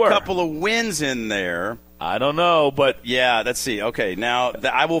know. We had a couple of wins in there. I don't know, but yeah, let's see. Okay, now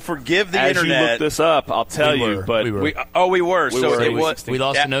I will forgive the as internet. As you look this up, I'll tell you. But we were. We were. We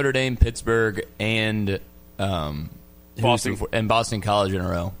lost to Notre Dame, Pittsburgh, and Boston College in a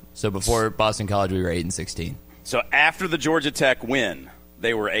row. So before Boston College, we were 8-16. So after the Georgia Tech win,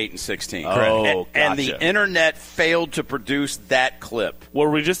 they were 8-16. Oh, and the internet failed to produce that clip.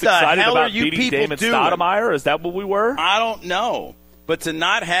 Were we just excited about beating Damon Stoudemire? Is that what we were? I don't know. But to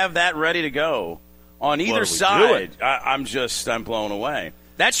not have that ready to go on either side, I'm blown away.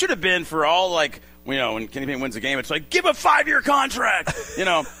 That should have been for all, when Kenny Payne wins a game, it's like, give a 5-year contract.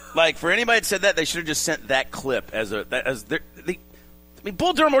 For anybody that said that, they should have just sent that clip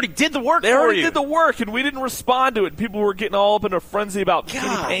Bull Durham already did the work. They already did the work, and we didn't respond to it. People were getting all up in a frenzy about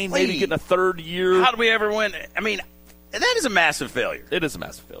Kenny Payne maybe getting a third year. How did we ever win? I mean, that is a massive failure. It is a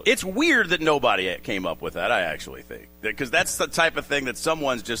massive failure. It's weird that nobody came up with that, I actually think. Because that's the type of thing that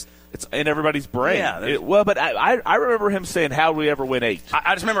someone's just... It's in everybody's brain. Yeah. But I remember him saying, how did we ever win 8?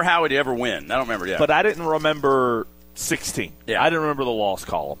 I just remember how would you ever win. I don't remember, But I didn't remember 16. Yeah. I didn't remember the loss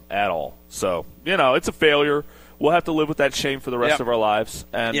column at all. So, it's a failure. We'll have to live with that shame for the rest of our lives.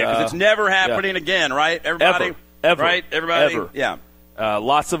 And, because it's never happening again, right? Everybody? Ever. Right? Everybody? Ever. Yeah.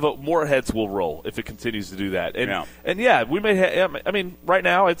 Lots of more heads will roll if it continues to do that. And we may right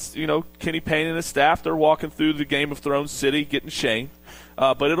now it's, Kenny Payne and his staff, they're walking through the Game of Thrones city getting shamed.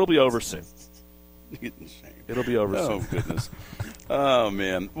 But it'll be over soon. Getting shamed. It'll be over soon. Oh, goodness. Oh,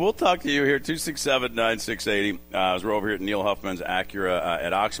 man. We'll talk to you here, 267-9680. As we're over here at Neil Huffman's Acura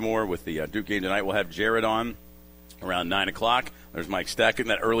at Oxmoor with the Duke game tonight. We'll have Jared on around 9 o'clock. There's Mike Stack getting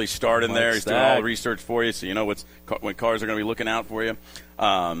that early start in there. He's doing all the research for you, so you know when cars are going to be looking out for you.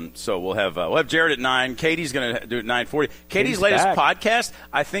 So we'll have Jared at 9. Katie's going to do it at 9:40. Katie's latest podcast,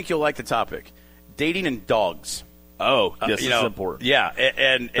 I think you'll like the topic. Dating and dogs. Oh, yes, this is important. Yeah,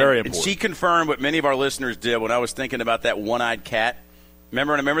 and very important. And she confirmed what many of our listeners did when I was thinking about that one-eyed cat.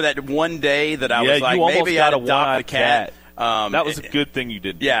 Remember that one day that I was like, maybe I'd adopt a cat. That was a good thing you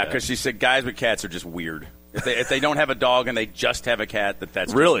did. Yeah, because she said guys with cats are just weird. If they don't have a dog and they just have a cat,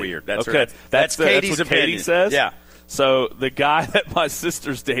 that's really just weird. That's okay. That's Katie's what opinion. Katie says? Yeah. So the guy that my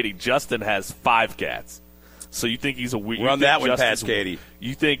sister's dating, Justin, has 5 cats. So you think he's a weird? We're on that one, Pat, Katie.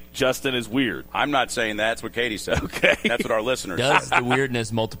 You think Justin is weird? I'm not saying that's what Katie said. Okay. That's what our listeners Does said. the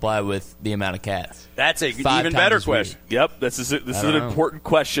weirdness multiply with the amount of cats? That's an even better question. Yep. This is an important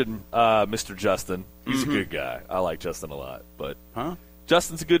question, Mr. Justin. He's a good guy. I like Justin a lot. But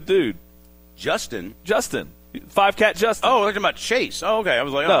Justin's a good dude. Justin? 5-cat Justin. Oh, we're talking about Chase. Oh, okay. I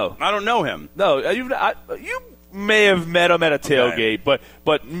was like, no, I don't know him. No, you may have met him at a tailgate, but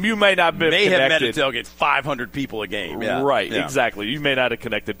you may not have connected. Have met at a tailgate 500 people a game. Yeah. Right, exactly. You may not have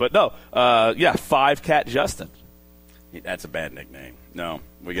connected, but no. 5-cat Justin. That's a bad nickname. No,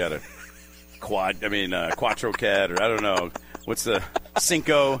 we got a Quattro Cat, or I don't know. What's the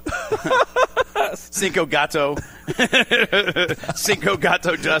Cinco? Cinco Gato. Cinco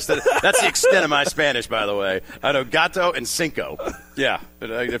Gato Justin. That's the extent of my Spanish, by the way. I know Gato and Cinco. Yeah,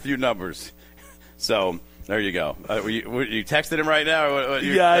 a few numbers. So there you go. You texted him right now? Or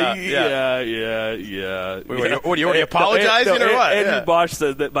Yeah. What, you already apologizing or what? Andy Bosch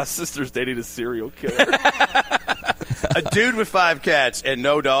says that my sister's dating a serial killer. A dude with 5 cats and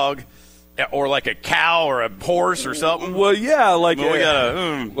no dog? Or like a cow or a horse or something? Well, yeah. I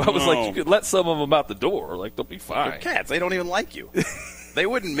was like, you could let some of them out the door. Like, they'll be fine. They're cats. They don't even like you. They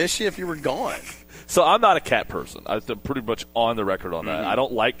wouldn't miss you if you were gone. So I'm not a cat person. I'm pretty much on the record on that. Mm-hmm. I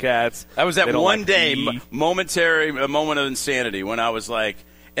don't like cats. That was that one day, a moment of insanity when I was like,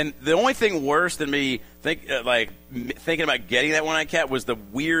 And the only thing worse than me thinking about getting that one-eyed cat was the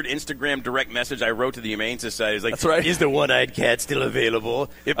weird Instagram direct message I wrote to the Humane Society. It's like, that's right. Is the one-eyed cat still available?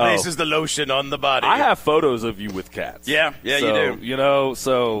 It places the lotion on the body. I have photos of you with cats. Yeah, so, you do. You know,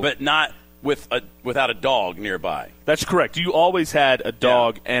 so but not without a dog nearby. That's correct. You always had a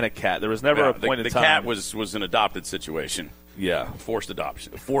dog and a cat. There was never a point in time. The cat was an adopted situation. Yeah. Forced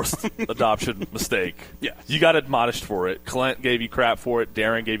adoption. Forced adoption mistake. Yeah. You got admonished for it. Clint gave you crap for it.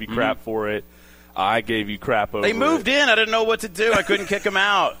 Darren gave you crap for it. I gave you crap over it. They moved in. I didn't know what to do. I couldn't kick them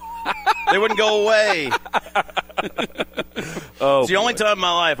out. They wouldn't go away. It's the only time in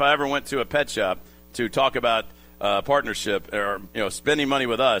my life I ever went to a pet shop to talk about partnership or spending money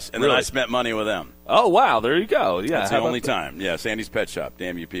with us, and then I spent money with them. Oh, wow. There you go. Yeah, that's the only time. Yeah, Sandy's Pet Shop.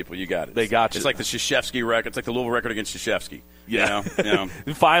 Damn you people. You got it. They got you. It's like the Krzyzewski record. It's like the Louisville record against Krzyzewski. Yeah. You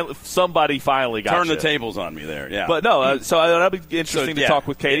know? Somebody finally got Turn the tables on me there. Yeah. But no, so that'll be interesting to talk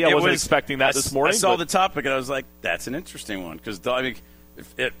with Katie. I wasn't expecting that this morning. I saw the topic, and I was like, that's an interesting one. Because,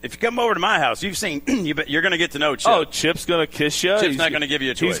 if you come over to my house, you've seen you're going to get to know Chip. Oh, Chip's going to kiss you. Chip's not going to give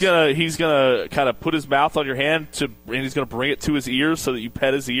you a choice. He's going to kind of put his mouth on your hand and he's going to bring it to his ear so that you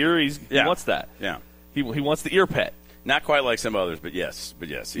pet his ear. He wants that. Yeah. He wants the ear pet. Not quite like some others, but yes.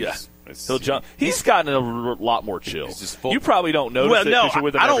 He'll jump. He's gotten a lot more chill. He's just full. You probably don't notice you're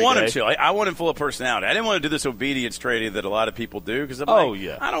with him I don't want him chill. I want him full of personality. I didn't want to do this obedience training that a lot of people do because I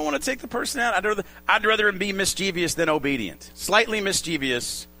don't want to take the personality. I'd rather him be mischievous than obedient. Slightly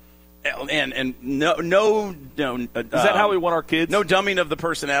mischievous. And no. Is that how we want our kids? No dumbing of the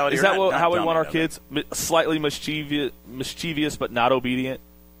personality. Is that how we want our kids? Slightly mischievous, but not obedient.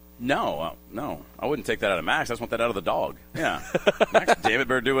 No. I wouldn't take that out of Max. I just want that out of the dog. Yeah. Max, David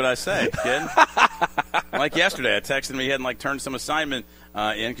better do what I say, kid. Like yesterday, I texted him. He hadn't turned some assignment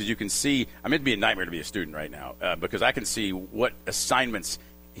in because you can see. It'd be a nightmare to be a student right now because I can see what assignments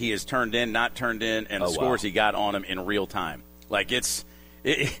he has turned in, not turned in, and the scores he got on them in real time.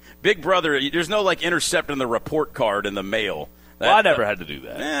 Big Brother, there's no intercepting the report card in the mail. I never had to do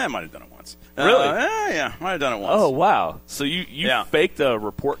that. I might have done it once. Really? Yeah, might have done it once. Oh, wow. So you faked a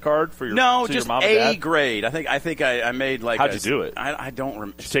report card for your mom and dad? No, just A grade. I think I made How'd you do it? I don't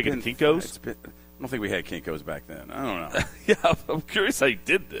remember. Did you take it to Kinko's? I don't think we had Kinko's back then. I don't know. Yeah, I'm curious how you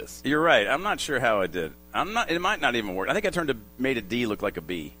did this. You're right. I'm not sure how I did. It might not even work. I think I made a D look like a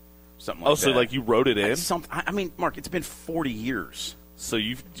B. Something like that. Oh, so you wrote it in? Mark, it's been 40 years. So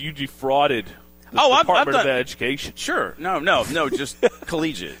you defrauded the Department of Education. Sure. No, just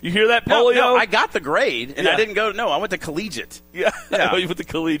collegiate. You hear that, Polio? No, I got the grade, and I didn't go. No, I went to collegiate. Yeah. You went to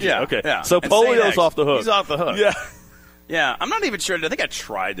collegiate. Yeah. Okay. Yeah. So Polio's off the hook. He's off the hook. Yeah. Yeah. I'm not even sure. I think I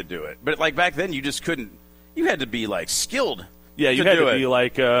tried to do it, but back then you just couldn't. You had to be skilled. Yeah, you had to be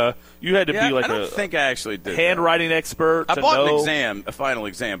I don't think I actually did handwriting expert. I bought a final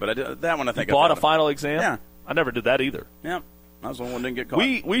exam, but I did that one. I think you bought a final exam. Yeah, I never did that either. Yeah. I was the one who didn't get caught.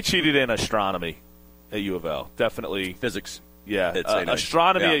 We cheated in astronomy at U of L. Definitely. Physics. Yeah.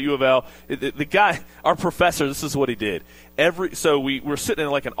 Astronomy at U of L. The guy, our professor, this is what he did. So we're sitting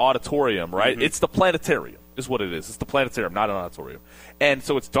in an auditorium, right? Mm-hmm. It's the planetarium is what it is. It's the planetarium, not an auditorium. And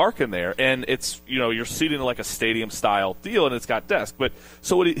so it's dark in there, and it's, you're seated in a stadium-style deal, and it's got desks. But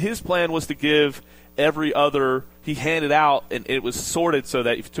so his plan was to give every other, he handed out, and it was sorted so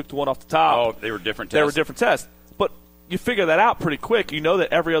that if you took the one off the top. Oh, they were different tests. But you figure that out pretty quick. You know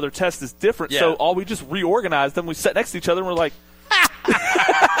that every other test is different. Yeah. So we just reorganized them. We sat next to each other and we're like,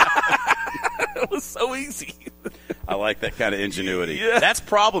 it was so easy. I like that kind of ingenuity. Yeah. That's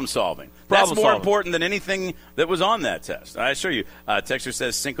problem solving. That's more important than anything that was on that test. I assure you. Texter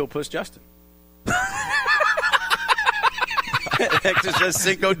says Cinco Puss Justin. Texter says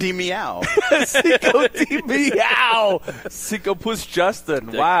Cinco de Meow. Cinco de Meow. Cinco Puss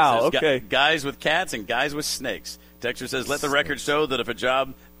Justin. Wow. Okay. Guys with cats and guys with snakes. Texter says, let the record show that if a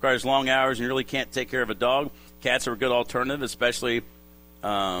job requires long hours and you really can't take care of a dog, cats are a good alternative, especially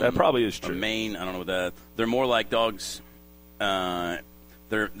that probably is true. I don't know what that. They're more like dogs.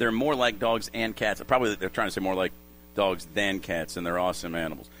 They're more like dogs and cats. Probably they're trying to say more like dogs than cats, and they're awesome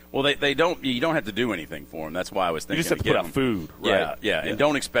animals. Well, they don't. You don't have to do anything for them. That's why I was thinking. You just have to put out food, right? Yeah, and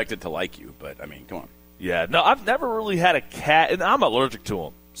don't expect it to like you. But come on. Yeah, no, I've never really had a cat, and I'm allergic to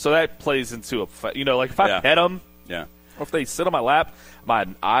them, so that plays into if I pet them, or if they sit on my lap, my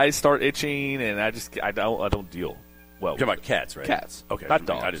eyes start itching, and I don't deal well. You're talking about cats, right? Cats, okay, not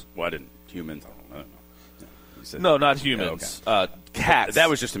dogs. I didn't humans. I don't know. No, not humans. Yeah, okay. Cats. That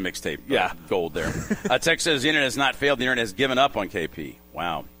was just a mixtape. Yeah. Gold there. Text says the internet has not failed. The internet has given up on KP.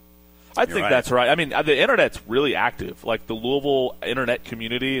 Wow. I think that's right. I mean, the Internet's really active. Like the Louisville Internet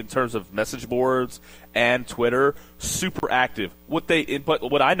community in terms of message boards and Twitter, super active. But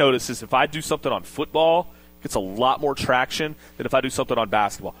what I notice is if I do something on football, it gets a lot more traction than if I do something on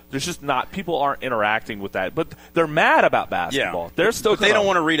basketball. There's just not – people aren't interacting with that. But they're mad about basketball. Yeah. They're still but they don't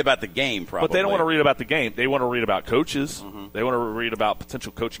want to read about the game, probably. But they don't want to read about the game. They want to read about coaches. Mm-hmm. They want to read about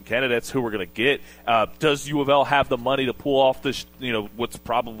potential coaching candidates, who we're going to get. Does U of L have the money to pull off this, what's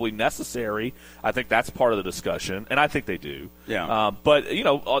probably necessary? I think that's part of the discussion, and I think they do. Yeah. But,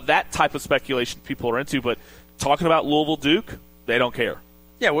 that type of speculation people are into. But talking about Louisville-Duke, they don't care.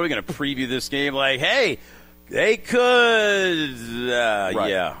 Yeah, what are we going to preview this game? Like, hey – they could, right.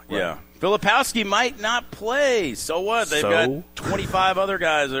 Yeah. Filipowski might not play. So what? They've got 25 other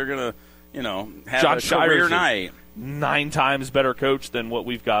guys that are going to, have John a career Shire's night. 9 times better coach than what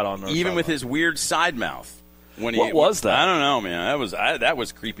we've got on. Even with his weird side mouth. What was that? I don't know, man. That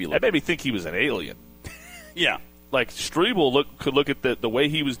was creepy looking. That made me think he was an alien. Yeah. Like Strebel could look at the way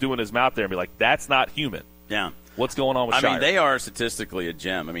he was doing his mouth there and be like, "That's not human." Yeah. What's going on with Shire? I mean, they are statistically a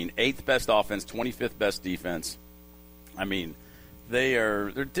gem. I mean, 8th best offense, 25th best defense. I mean,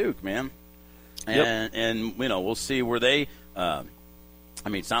 they're Duke, man. And we'll see where they I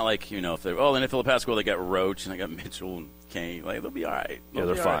mean, it's not like, if they're and in Filipowski, they got Roach and they got Mitchell and Kane. Like, they'll be all right.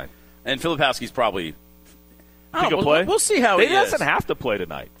 They're fine. Right. And Filipowski's probably play. We'll see how he doesn't have to play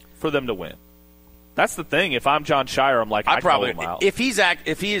tonight for them to win. That's the thing. If I'm John Shire, I'm like, I probably him out. If he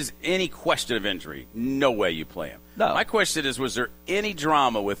is any question of injury, no way you play him. No. My question is, was there any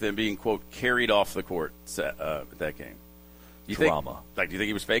drama with him being, quote, carried off the court at that game? Do you think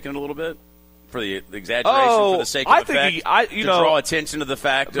he was faking it a little bit for the exaggeration, for the sake of effect, to draw attention to the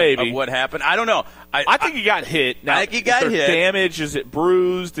fact of what happened? I don't know. I think he got hit. Now, I think he got hit. Damage? Is it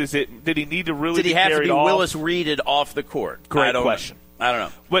bruised? Did he need to really? Did he have to be off? Willis Reeded off the court? Great question. I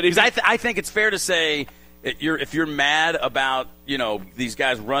don't know. But I think it's fair to say if you're mad about these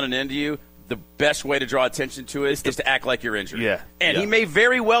guys running into you, the best way to draw attention to it is to act like you're injured. Yeah. And he may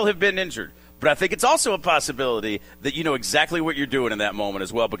very well have been injured. But I think it's also a possibility that you know exactly what you're doing in that moment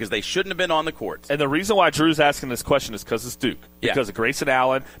as well, because they shouldn't have been on the court. And the reason why Drew's asking this question is because it's Duke. Because of Grayson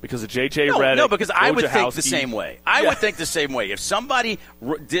Allen, because of J.J. Redick. No, because I would think the same way. I would think the same way. If somebody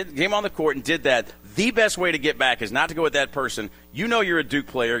came on the court and did that, the best way to get back is not to go with that person. You know you're a Duke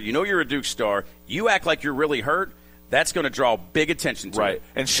player. You know you're a Duke star. You act like you're really hurt. That's going to draw big attention to it.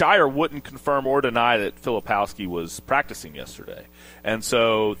 And Shire wouldn't confirm or deny that Filipowski was practicing yesterday. And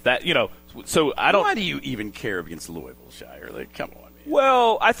so that, so I don't. Why do you even care against Louisville, Shire? Like, come on, man.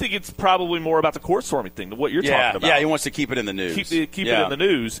 Well, I think it's probably more about the court storming thing, what you're talking about. Yeah, he wants to keep it in the news. Keep it in the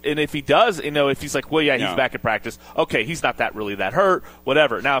news. And if he does, if he's like, he's back at practice, okay, he's not really that hurt,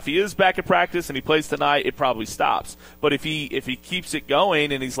 whatever. Now, if he is back at practice and he plays tonight, it probably stops. But if he keeps it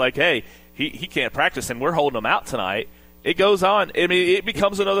going and he's like, hey, he can't practice and we're holding him out tonight, it goes on. I mean, it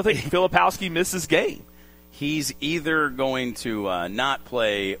becomes another thing. Filipowski misses game. He's either going to not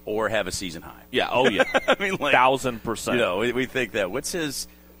play or have a season high. Yeah, oh yeah. I mean, 1,000%. We think that. What's his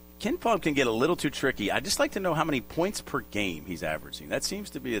 – Ken Palm can get a little too tricky. I'd just like to know how many points per game he's averaging. That seems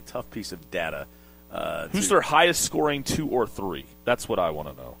to be a tough piece of data. Who's their highest scoring 2 or 3? That's what I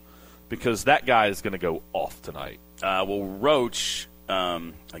want to know, because that guy is going to go off tonight. Roach,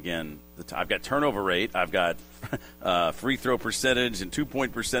 again, I've got turnover rate. I've got free throw percentage and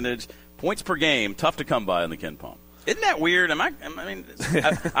 2-point percentage. Points per game, tough to come by in the Ken Palm. Isn't that weird? I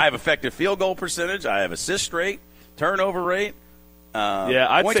have effective field goal percentage. I have assist rate, turnover rate.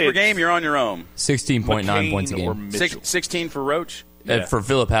 I'd points say per game, you're on your own. 16.9 points a game. 16 for Roach? For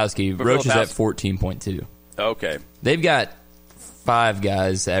Filipowski, Roach is at 14.2. Okay. They've got 5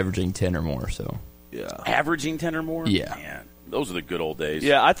 guys averaging 10 or more. So averaging 10 or more? Yeah. Man, those are the good old days.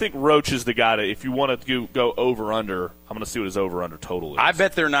 Yeah, I think Roach is the guy that if you want to go over-under, I'm going to see what his over-under total is. I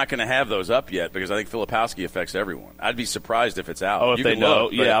bet they're not going to have those up yet because I think Filipowski affects everyone. I'd be surprised if it's out. Oh, if they know.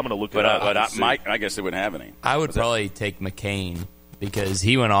 I'm going to look it up. But I guess they wouldn't have any. I would probably take McCain because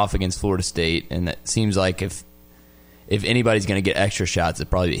he went off against Florida State, and it seems like if anybody's going to get extra shots, it'd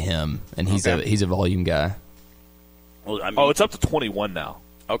probably be him, and he's a volume guy. Well, it's up to 21 now.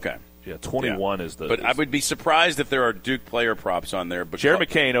 Okay. Yeah, 21 is the. But I would be surprised if there are Duke player props on there. Jared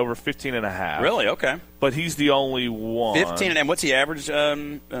McCain over 15.5. Really? Okay. But he's the only one. 15, and what's the average,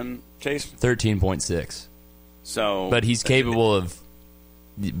 Chase? 13.6. So, but he's capable of.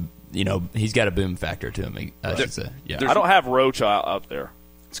 He's got a boom factor to him. I should say. Yeah. I don't have Roach out there.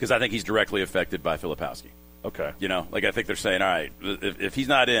 It's because I think he's directly affected by Filipowski. Okay. I think they're saying, all right, if he's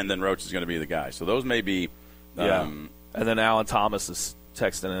not in, then Roach is going to be the guy. So those may be. And then Alan Thomas is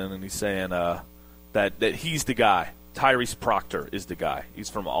texting in and he's saying that he's the guy Tyrese Proctor is the guy. He's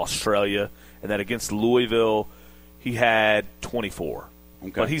from Australia, and then against Louisville, he had 24.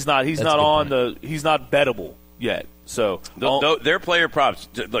 Okay. But he's not bettable yet. So their player props.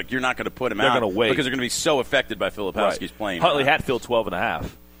 Look, you're not going to put him out. They're going to wait because they're going to be so affected by Filipowski's playing. Huntley Hatfield 12.5.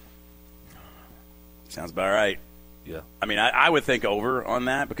 Sounds about right. Yeah. I mean, I would think over on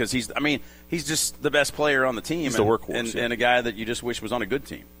that because he's just the best player on the team. He's the workhorse. And a guy that you just wish was on a good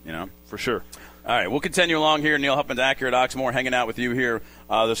team, For sure. All right, we'll continue along here. Neil Huffman's Accurate Oxmoor hanging out with you here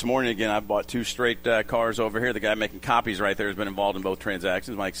this morning. Again, I've bought 2 straight cars over here. The guy making copies right there has been involved in both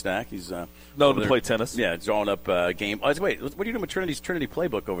transactions, Mike Stack. He's known to play tennis. Yeah, drawing up game. Oh, wait, what are you doing with Trinity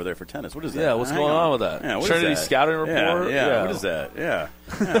Playbook over there for tennis? What is that? Yeah, what's going on with that? Yeah, Trinity Scouting Report? Yeah, what is that? Yeah.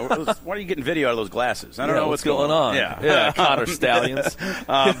 Why are you getting video out of those glasses? I don't know what's going on. Yeah, Connor Stallions.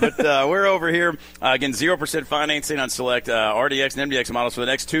 But we're over here. Again, 0% financing on select RDX and MDX models for the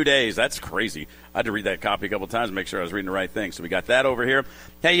next 2 days. That's crazy. I had to read that copy a couple times to make sure I was reading the right thing. So we got that over here.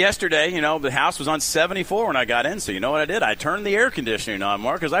 Hey, yesterday, the house was on 74 when I got in. So you know what I did? I turned the air conditioning on,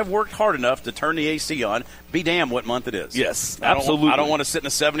 Mark, because I've worked hard enough to turn the AC on. Be damned what month it is. Yes, absolutely. I don't want to sit in a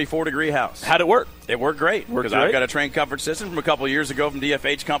 74-degree house. How'd it work? It worked great because I've got a train comfort system from a couple of years ago from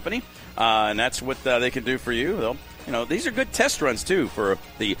DFH Company, and that's what they can do for you. These are good test runs, too, for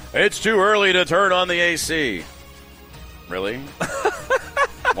the it's too early to turn on the AC. Really?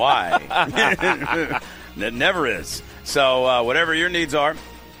 Why? It never is. So whatever your needs are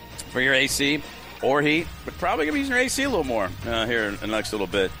for your AC or heat, but probably going to be using your AC a little more here in the next little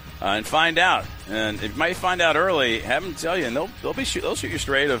bit. And find out. And if you might find out early, have them tell you, and they'll shoot you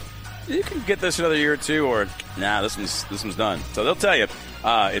straight of, you can get this another year or two, or this one's done. So they'll tell you.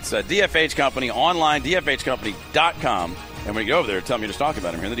 It's a DFH Company online, dfhcompany.com. And when you go over there, tell them you're just talking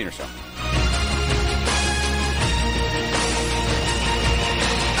about them here in the Deener Show.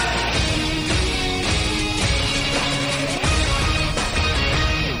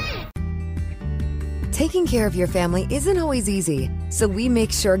 Taking care of your family isn't always easy, so we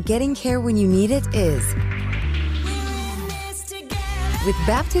make sure getting care when you need it is. With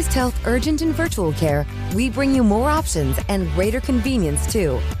Baptist Health Urgent and Virtual Care, we bring you more options and greater convenience,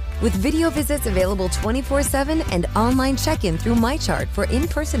 too. With video visits available 24/7 and online check-in through MyChart for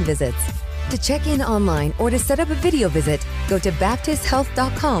in-person visits. To check in online or to set up a video visit, go to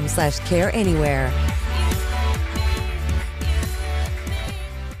baptisthealth.com/careanywhere.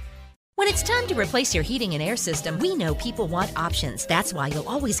 When it's time to replace your heating and air system, we know people want options. That's why you'll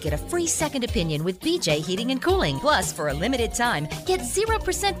always get a free second opinion with BJ Heating and Cooling. Plus, for a limited time, get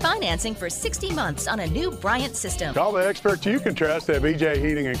 0% financing for 60 months on a new Bryant system. Call the experts you can trust at BJ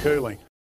Heating and Cooling.